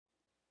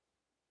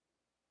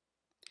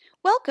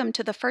Welcome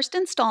to the first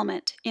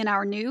installment in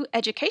our new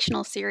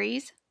educational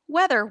series,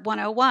 Weather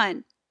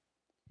 101.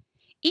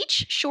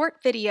 Each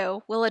short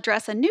video will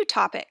address a new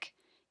topic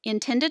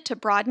intended to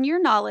broaden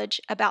your knowledge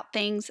about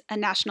things a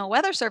National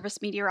Weather Service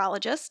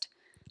meteorologist,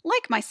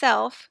 like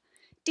myself,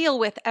 deal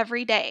with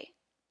every day.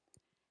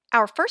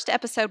 Our first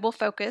episode will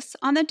focus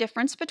on the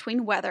difference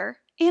between weather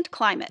and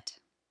climate.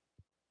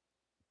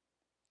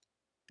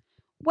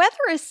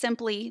 Weather is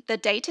simply the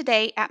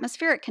day-to-day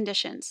atmospheric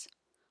conditions,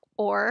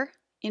 or,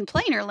 in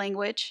plainer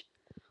language,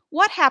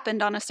 what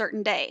happened on a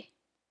certain day.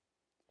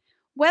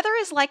 Weather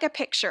is like a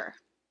picture,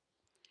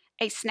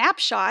 a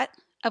snapshot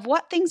of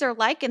what things are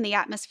like in the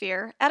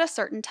atmosphere at a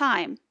certain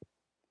time.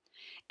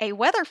 A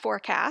weather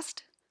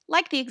forecast,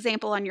 like the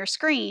example on your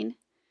screen,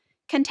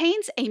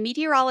 contains a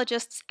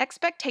meteorologist's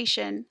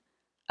expectation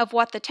of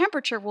what the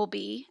temperature will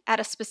be at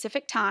a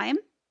specific time,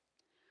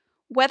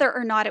 whether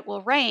or not it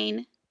will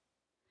rain,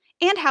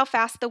 and how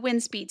fast the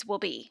wind speeds will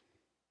be.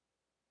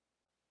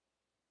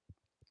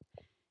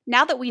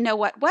 Now that we know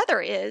what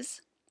weather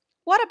is,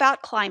 what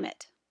about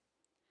climate?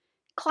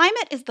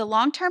 Climate is the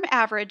long-term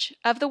average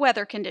of the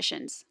weather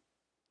conditions.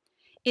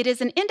 It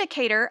is an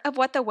indicator of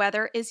what the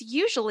weather is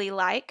usually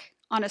like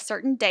on a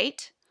certain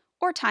date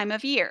or time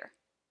of year.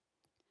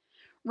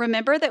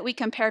 Remember that we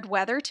compared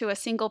weather to a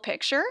single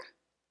picture?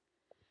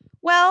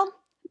 Well,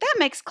 that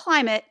makes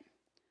climate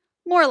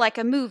more like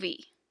a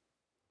movie,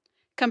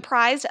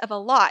 comprised of a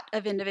lot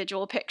of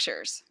individual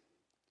pictures.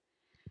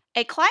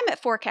 A climate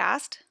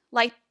forecast,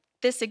 like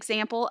this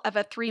example of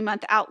a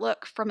 3-month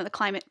outlook from the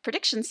Climate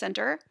Prediction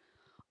Center,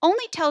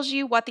 only tells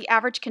you what the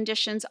average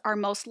conditions are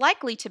most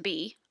likely to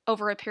be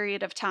over a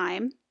period of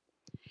time,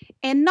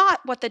 and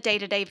not what the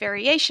day-to-day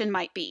variation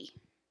might be.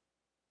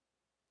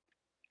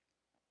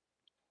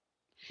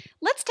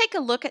 Let's take a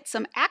look at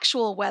some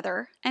actual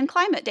weather and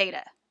climate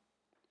data.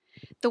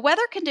 The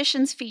weather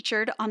conditions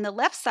featured on the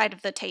left side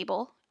of the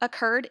table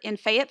occurred in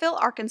Fayetteville,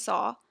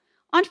 Arkansas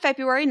on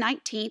February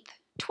 19,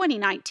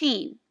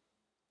 2019.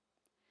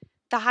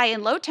 The high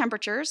and low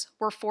temperatures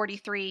were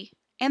 43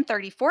 and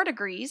 34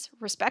 degrees,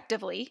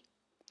 respectively,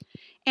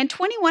 and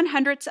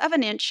 0.21 of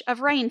an inch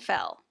of rain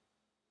fell.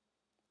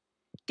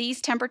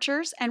 These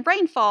temperatures and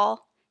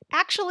rainfall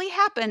actually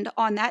happened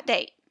on that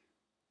date.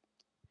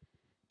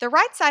 The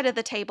right side of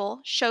the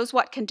table shows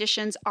what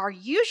conditions are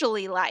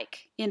usually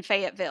like in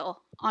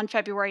Fayetteville on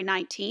February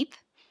 19th,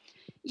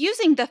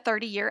 using the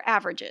 30-year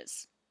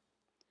averages.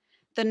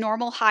 The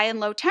normal high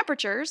and low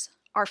temperatures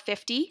are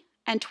 50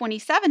 and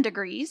 27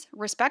 degrees,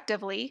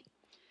 respectively,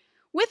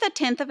 with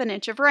 1/10 of an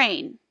inch of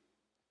rain.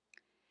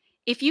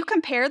 If you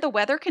compare the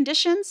weather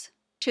conditions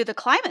to the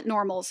climate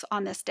normals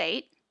on this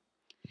date,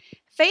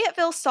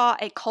 Fayetteville saw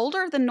a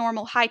colder than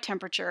normal high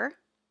temperature,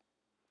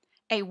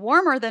 a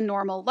warmer than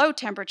normal low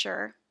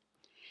temperature,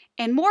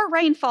 and more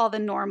rainfall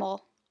than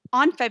normal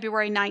on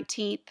February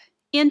 19th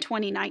in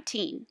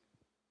 2019.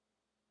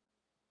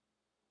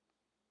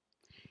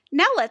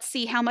 Now let's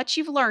see how much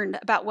you've learned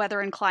about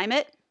weather and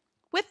climate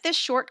with this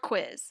short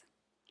quiz.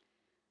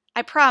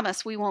 I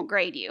promise we won't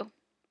grade you.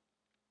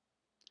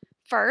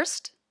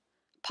 First,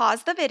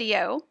 pause the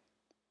video,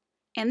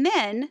 and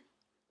then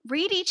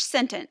read each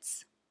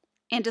sentence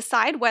and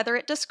decide whether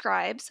it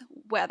describes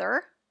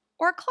weather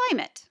or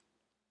climate.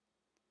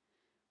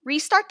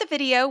 Restart the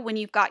video when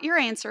you've got your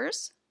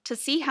answers to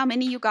see how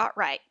many you got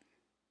right.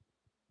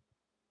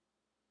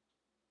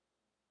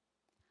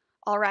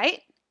 All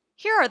right,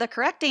 here are the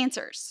correct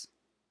answers.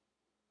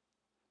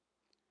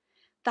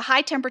 The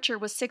high temperature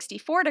was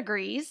 64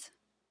 degrees,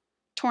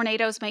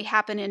 tornadoes may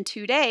happen in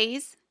 2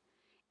 days,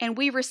 and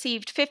we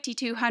received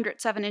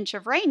 0.52 of an inch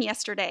of rain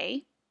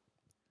yesterday,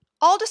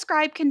 all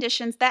describe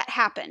conditions that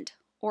happened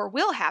or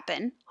will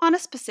happen on a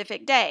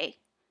specific day,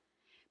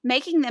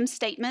 making them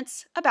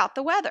statements about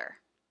the weather.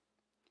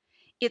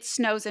 It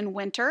snows in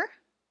winter,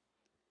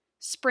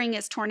 spring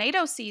is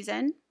tornado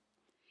season,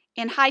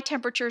 and high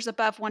temperatures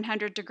above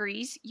 100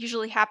 degrees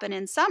usually happen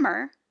in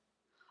summer,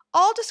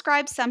 all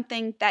describe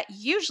something that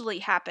usually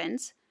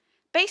happens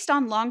based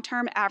on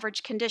long-term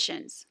average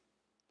conditions.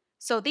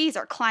 So these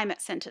are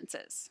climate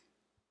sentences.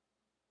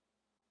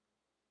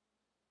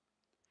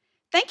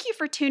 Thank you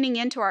for tuning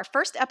in to our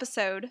first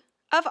episode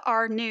of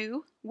our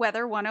new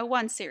Weather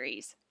 101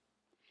 series.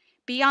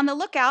 Be on the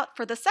lookout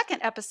for the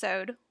second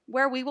episode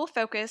where we will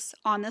focus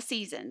on the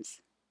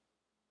seasons.